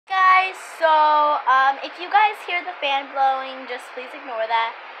Guys, so if you guys hear the fan blowing, just please ignore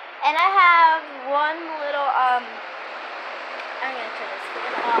that. And I have one little I'm gonna turn this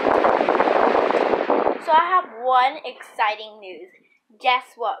fan off. So I have one exciting news.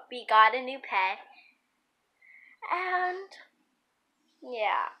 Guess what? We got a new pet. And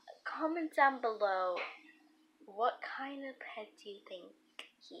yeah, comment down below what kind of pet do you think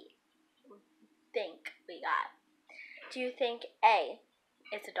we got? Do you think A,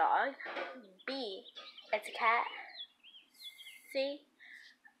 it's a dog, B, it's a cat, C,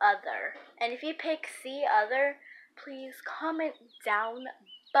 other? And if you pick C, other, please comment down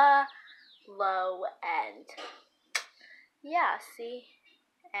below. And yeah, C,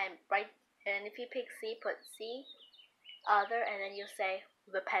 and if you pick C, put C, other, and then you'll say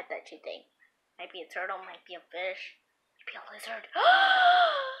the pet that you think. Might be a turtle, might be a fish, might be a lizard,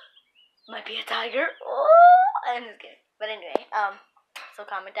 might be a tiger. I'm just kidding. But anyway, so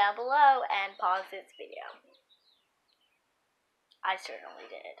comment down below and pause this video. I certainly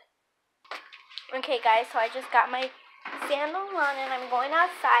did. Okay guys, so I just got my sandals on and I'm going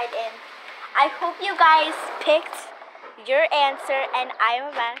outside, and I hope you guys picked your answer, and I'm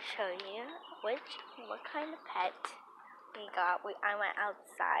about to show you what kind of pet we got. I went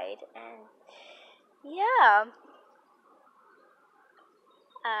outside, and yeah.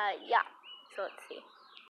 So let's see.